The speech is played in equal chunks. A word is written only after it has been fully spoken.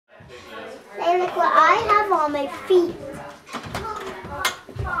on my feet.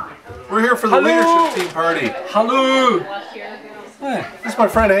 We're here for the leadership team party. Hello. Hey, this is my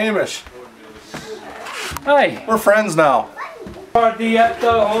friend Hamish. Hi. We're friends now. Party at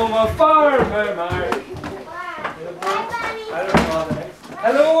the home of Farmer Mark.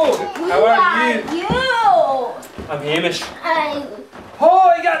 Hello. How are you? I'm Hamish.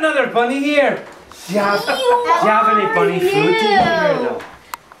 Oh, I got another bunny here. Do you have any bunny food to eat here though?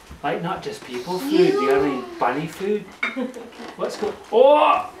 Like not just people food. Do you have any bunny food? Let's go.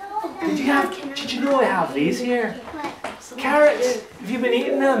 Oh! Did you know I have these here? Carrots. Have you been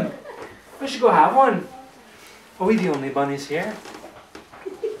eating them? We should go have one. Are we the only bunnies here?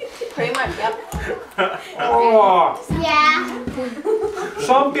 Pretty much, yep. Oh! Yeah.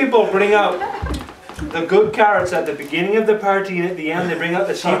 Some people bring out the good carrots at the beginning of the party, and at the end they bring out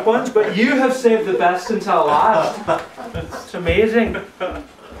the cheap ones, but you have saved the best until last. It's amazing.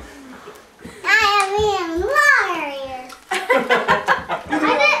 I am Mario.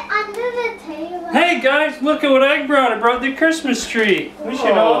 Under the table. Hey guys, look at what I brought. I brought the Christmas tree. We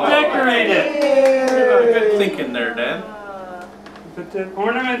should all decorate it. Good thinking there, Dan. Put the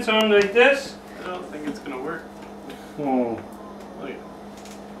ornaments on like this. I don't think it's gonna work. Oh. Wait.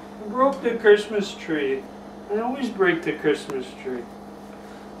 I broke the Christmas tree. I always break the Christmas tree.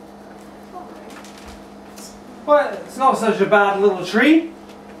 What? It's not such a bad little tree.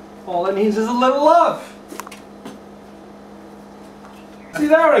 All it needs is a little love. See,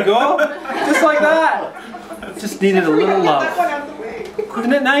 there we go. Just like that. Just needed a little love.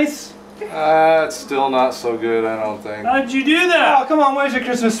 Isn't it nice? It's still not so good, I don't think. How'd you do that? Oh, come on, where's your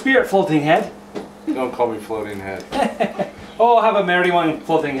Christmas spirit, floating head? Don't call me floating head. Oh, I'll have a merry one,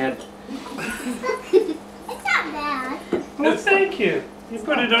 floating head. It's not bad. Well, thank you. You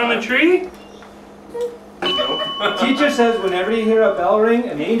put it on a tree? Teacher says whenever you hear a bell ring,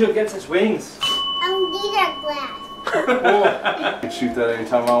 an angel gets its wings. These are glass. Oh, I can shoot that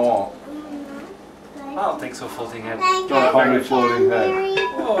anytime I want. I don't think so, floating head. Don't call me floating head.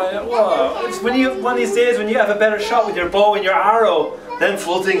 Whoa. It's when you, one of these days when you have a better shot with your bow and your arrow, then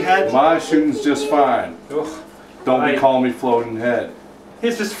floating head. My shooting's just fine. Ugh. Don't be calling me floating head.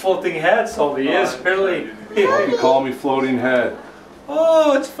 He's just floating head, so he is, really. Don't be calling me floating head.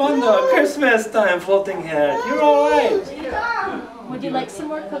 Oh, it's fun though. Christmas time, floating head. You're alright. Would you like some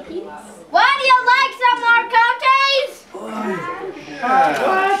more cookies? Would you like some more cookies?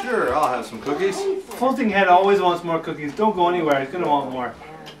 Yeah, sure, I'll have some cookies. Floating head always wants more cookies. Don't go anywhere, he's gonna want more.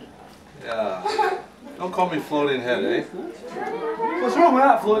 Yeah. Don't call me floating head, eh? What's wrong with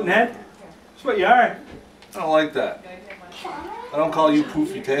that, floating head? That's what you are. I don't like that. I don't call you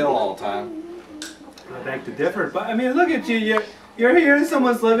poofy tail all the time. I beg to differ, but I mean, look at you. You're here in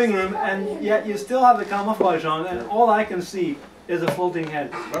someone's living room, and yet you still have the camouflage on, and all I can see is a floating head.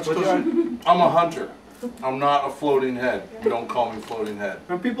 That's With because your- I'm a hunter. I'm not a floating head. Don't call me floating head.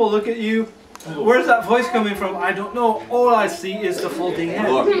 When people look at you, where's that voice coming from? I don't know. All I see is the floating head.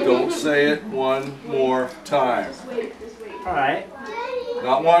 Look, don't say it one more time. Alright.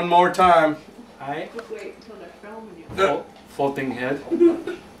 Not one more time. Alright. Uh, Floating head.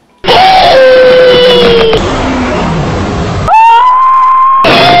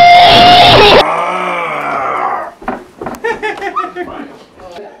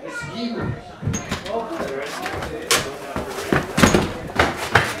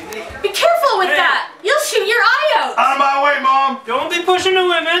 Be careful with that! You'll shoot your eye out! Out of my way, Mom! Don't be pushing the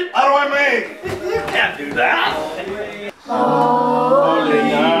women. Out of my way! You can't do that! Holy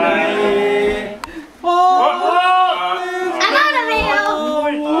night. I'm out of here.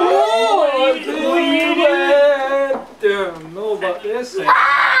 Don't know about this thing.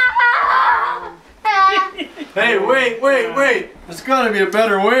 Hey, wait! There's gotta be a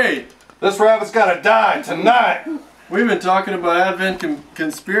better way. This rabbit's gotta die tonight! We've been talking about Advent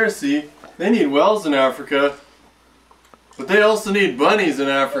conspiracy. They need wells in Africa. But they also need bunnies in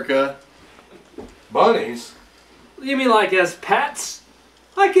Africa. Bunnies? You mean like as pets?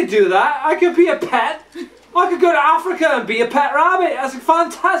 I could do that. I could be a pet. I could go to Africa and be a pet rabbit. That's a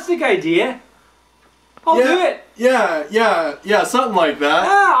fantastic idea. I'll do it. Yeah, something like that.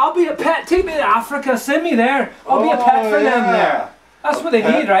 Yeah, I'll be a pet. Take me to Africa. Send me there. I'll be a pet for them there. That's what they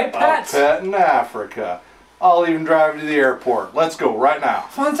need, right? Pets. A pet in Africa. I'll even drive you to the airport. Let's go right now.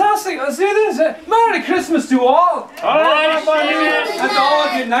 Fantastic. Let's do this. Merry Christmas to all. All right, that's all.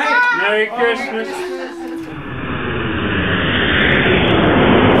 Good night. Merry Christmas.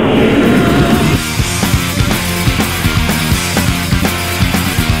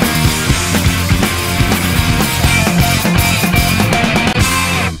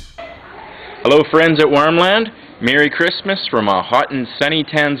 Hello friends at Wormland, Merry Christmas from a hot and sunny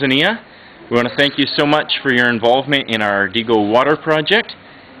Tanzania. We want to thank you so much for your involvement in our Digo Water Project,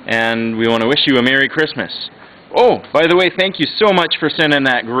 and we want to wish you a Merry Christmas. Oh, by the way, thank you so much for sending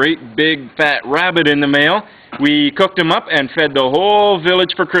that great big fat rabbit in the mail. We cooked him up and fed the whole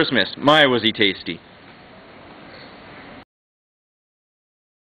village for Christmas. My, was he tasty.